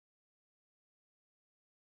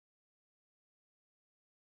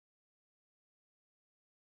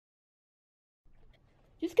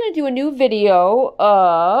Just going to do a new video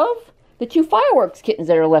of the 2 fireworks kittens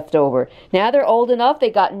that are left over. Now they're old enough,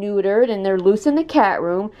 they got neutered, and they're loose in the cat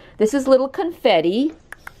room. This is little Confetti.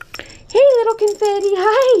 Hey, little Confetti,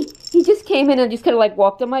 hi! He just came in and just kind of like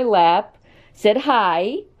walked on my lap, said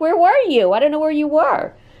hi. Where were you? I don't know where you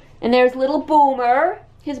were. And there's little Boomer,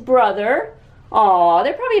 his brother. Aw,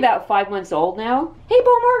 they're probably about 5 months old now. Hey,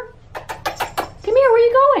 Boomer! Come here, where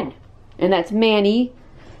you going? And that's Manny.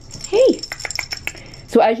 Hey!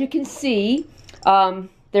 So as you can see,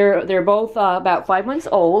 they're both about 5 months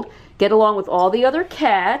old. Get along with all the other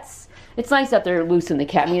cats. It's nice that they're loose in the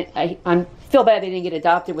cat. I mean, I feel bad they didn't get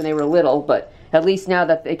adopted when they were little, but at least now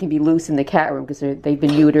that they can be loose in the cat room because they've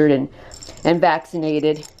been neutered and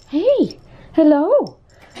vaccinated. Hey, hello.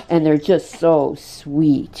 And they're just so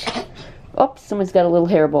sweet. Oh, someone's got a little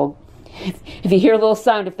hairball. If you hear little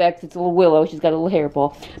sound effects, it's a little Willow. She's got a little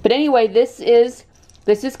hairball. But anyway, this is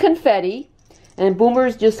Confetti. And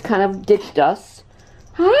Boomer's just kind of ditched us.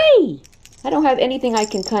 Hi! I don't have anything I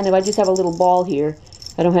just have a little ball here.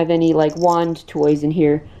 I don't have any, like, wand toys in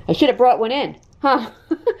here. I should have brought one in. Huh?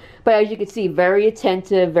 But as you can see, very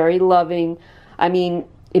attentive, very loving. I mean,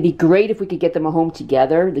 it'd be great if we could get them a home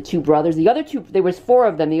together, the 2 brothers. The other 2, there was 4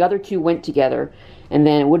 of them. The other 2 went together. And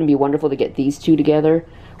then it wouldn't be wonderful to get these 2 together.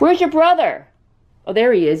 Where's your brother? Oh,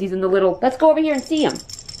 there he is. He's in the little... Let's go over here and see him.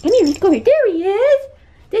 Come here, let's go here. There he is.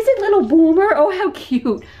 This is little Boomer. Oh, how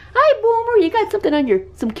cute. Hi, Boomer. You got something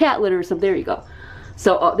on some cat litter or something. There you go.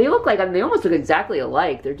 So they look like, I mean, they almost look exactly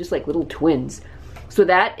alike. They're just like little twins. So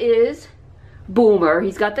that is Boomer.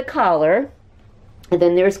 He's got the collar. And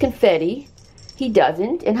then there's Confetti. He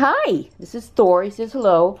doesn't. And hi. This is Thor. He says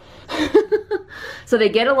hello. So they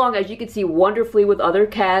get along, as you can see, wonderfully with other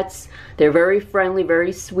cats. They're very friendly,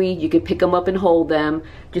 very sweet. You can pick them up and hold them.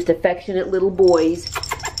 Just affectionate little boys.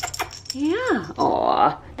 Yeah.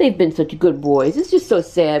 Aw, they've been such good boys. It's just so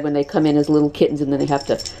sad when they come in as little kittens and then they have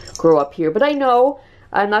to grow up here. But I know,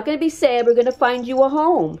 I'm not going to be sad. We're going to find you a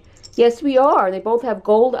home. Yes, we are. They both have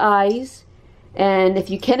gold eyes. And if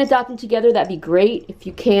you can adopt them together, that'd be great. If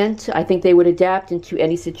you can't, I think they would adapt into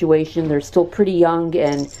any situation. They're still pretty young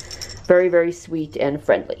and very, very sweet and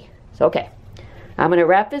friendly. So, okay. I'm going to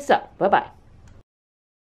wrap this up. Bye-bye.